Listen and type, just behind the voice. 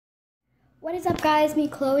What is up, guys? Me,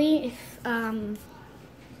 Chloe. I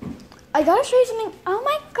gotta show you something. Oh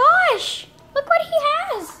my gosh! Look what he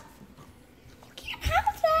has! You can't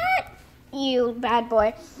have that! You bad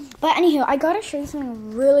boy. But anywho, I gotta show you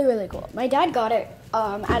something really, really cool. My dad got it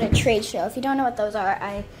at a trade show. If you don't know what those are,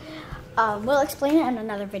 I will explain it in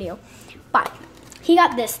another video. But he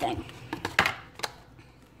got this thing.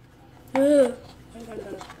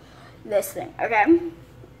 This thing, okay?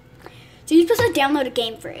 So you're supposed to download a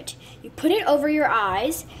game for it. You put it over your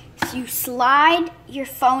eyes, so you slide your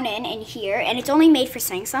phone in here, and it's only made for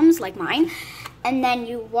Samsungs like mine, and then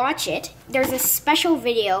you watch it. There's a special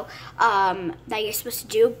video that you're supposed to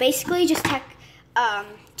do. Basically, just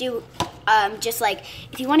just like,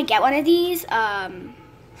 if you want to get one of these,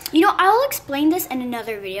 you know, I'll explain this in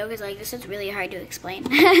another video, because like this is really hard to explain.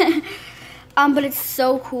 But it's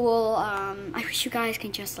so cool. I wish you guys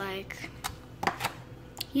can just like,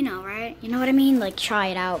 you know, right? You know what I mean? Like, try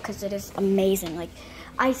it out, because it is amazing. Like,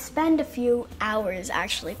 I spend a few hours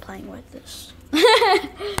actually playing with this.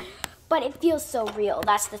 But it feels so real,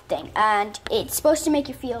 that's the thing. And it's supposed to make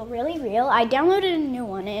you feel really real. I downloaded a new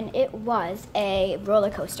one, and it was a roller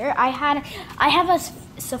coaster. I have a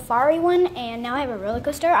Safari one, and now I have a roller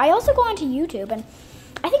coaster. I also go onto YouTube, and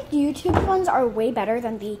I think YouTube ones are way better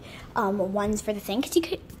than the ones for the thing,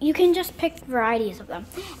 because you can just pick varieties of them.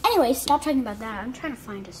 Anyway, stop talking about that. I'm trying to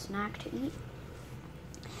find a snack to eat.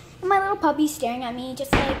 And my little puppy's staring at me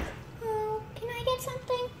just like, oh, can I get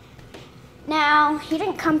something? Now, he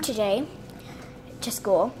didn't come today to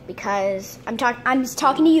school because I'm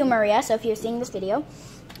talking to you, Maria, so if you're seeing this video.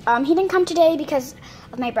 He didn't come today because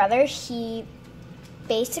of my brother. He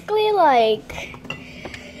basically, like,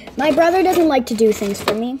 my brother doesn't like to do things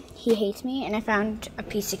for me. He hates me, and I found a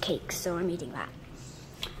piece of cake, so I'm eating that.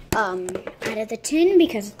 Out of the tin,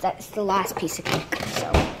 because that's the last piece of cake,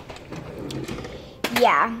 so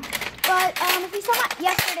yeah. But if you saw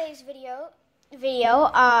yesterday's video,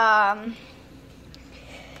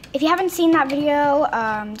 if you haven't seen that video,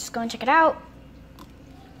 just go and check it out,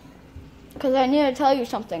 because I need to tell you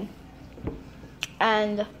something,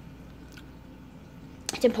 and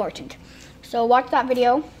it's important. So watch that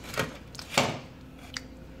video.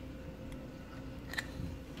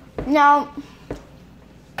 Now,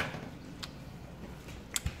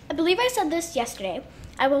 I believe I said this yesterday.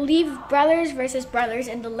 I will leave Brothers vs. Brothers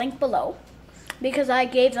in the link below because I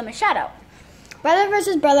gave them a shout out. Brother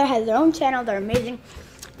vs. Brother has their own channel. They're amazing.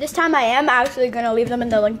 This time I am actually going to leave them in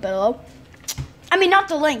the link below. I mean, not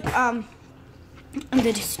the link, in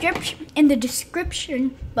the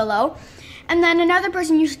description below. And then another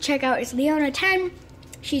person you should check out is Leona10.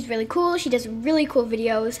 She's really cool. She does really cool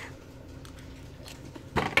videos.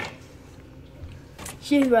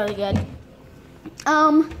 She's really good.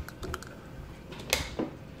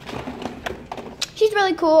 She's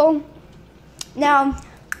really cool. Now,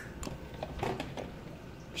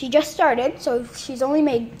 she just started, so she's only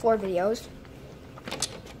made 4 videos.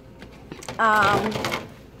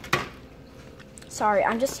 Sorry,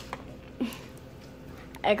 I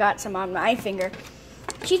got some on my finger.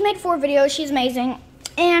 She's made 4 videos. She's amazing.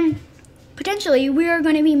 And potentially, we are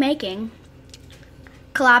going to be making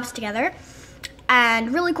collabs together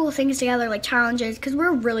and really cool things together, like challenges, because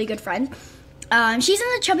we're really good friends. She's in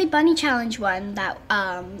the Chubby Bunny Challenge one that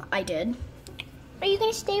I did. Are you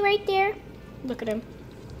going to stay right there? Look at him.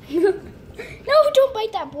 No, don't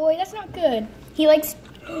bite that boy. That's not good. He likes...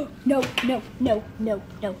 No.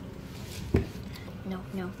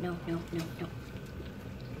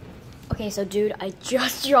 Okay, so dude, I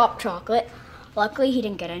just dropped chocolate. Luckily, he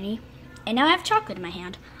didn't get any. And now I have chocolate in my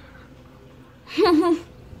hand.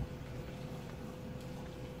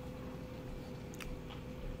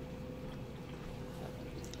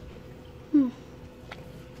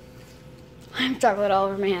 I have chocolate all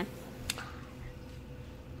over my hand.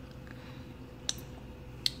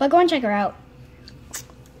 But go and check her out.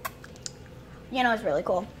 You know, it's really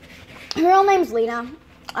cool. Her real name's Lena.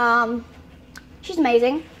 She's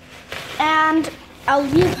amazing. And I'll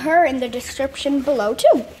leave her in the description below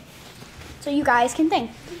too, so you guys can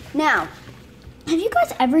think. Now, have you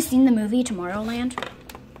guys ever seen the movie Tomorrowland?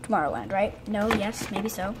 Tomorrowland, right? No, yes, maybe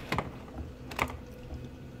so.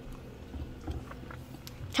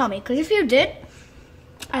 Tell me, because if you did,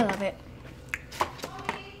 I love it.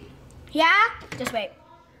 Yeah? Just wait.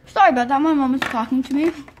 Sorry about that, my mom is talking to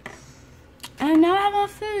me. And now I have all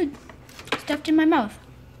food stuffed in my mouth.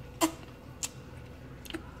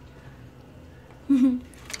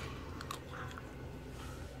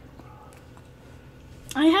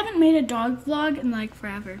 I haven't made a dog vlog in like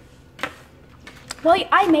forever. Well,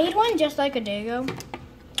 I made one just like a day ago.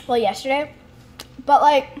 Well, yesterday. But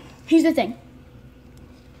like, here's the thing.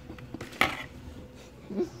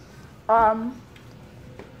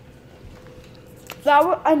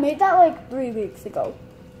 I made that like 3 weeks ago.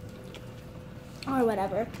 Or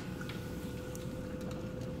whatever.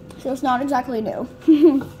 So it's not exactly new.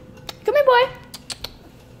 Come here, boy.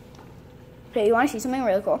 Okay, you want to see something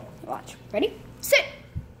really cool? Watch. Ready? Sit.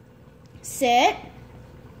 Sit.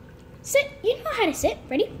 Sit. You know how to sit.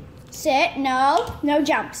 Ready? Sit. No. No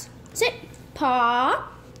jumps. Sit. Paw.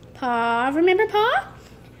 Paw. Remember paw?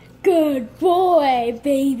 Good boy,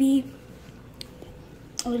 baby.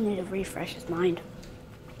 Oh, I need to refresh his mind.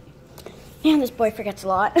 Man, this boy forgets a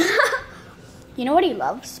lot. You know what he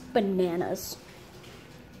loves? Bananas.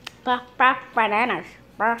 Bananas.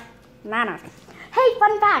 Bananas. Hey,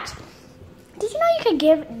 fun fact. Did you know you could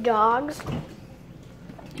give dogs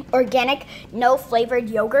organic, no flavored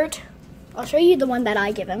yogurt? I'll show you the one that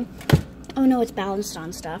I give him. Oh no, it's balanced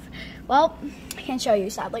on stuff. Well, I can't show you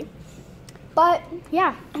sadly. But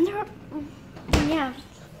yeah, and yeah.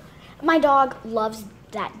 My dog loves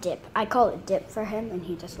that dip. I call it dip for him and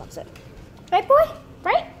he just loves it. Right, boy?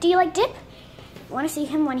 Right? Do you like dip? Want to see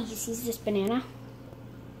him when he sees this banana?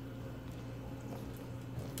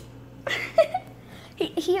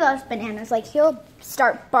 He loves bananas. Like, he'll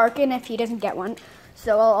start barking if he doesn't get one.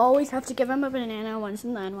 So I'll always have to give him a banana once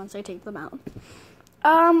and then once I take them out.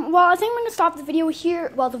 Well, I think I'm going to stop the video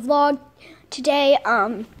here, well, the vlog today,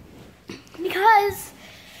 because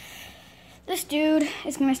this dude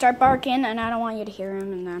is going to start barking and I don't want you to hear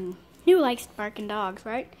him, and then who likes barking dogs,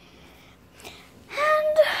 right?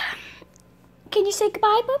 And can you say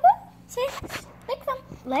goodbye, Bubba? Say, lick them.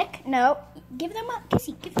 Lick? No. Give them a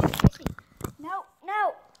kissy. Give them a kissy. No,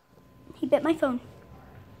 no. He bit my phone.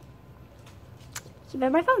 He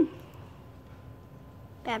bit my phone.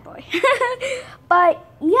 Bad boy. But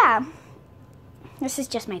yeah, this is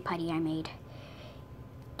just my putty I made.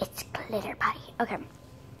 It's glitter putty. Okay.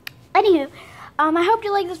 Anywho, I hope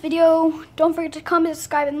you like this video. Don't forget to comment,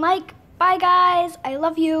 subscribe, and like. Bye, guys. I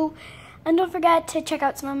love you. And don't forget to check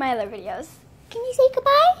out some of my other videos. Can you say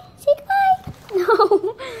goodbye? Say goodbye.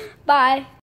 No. Bye.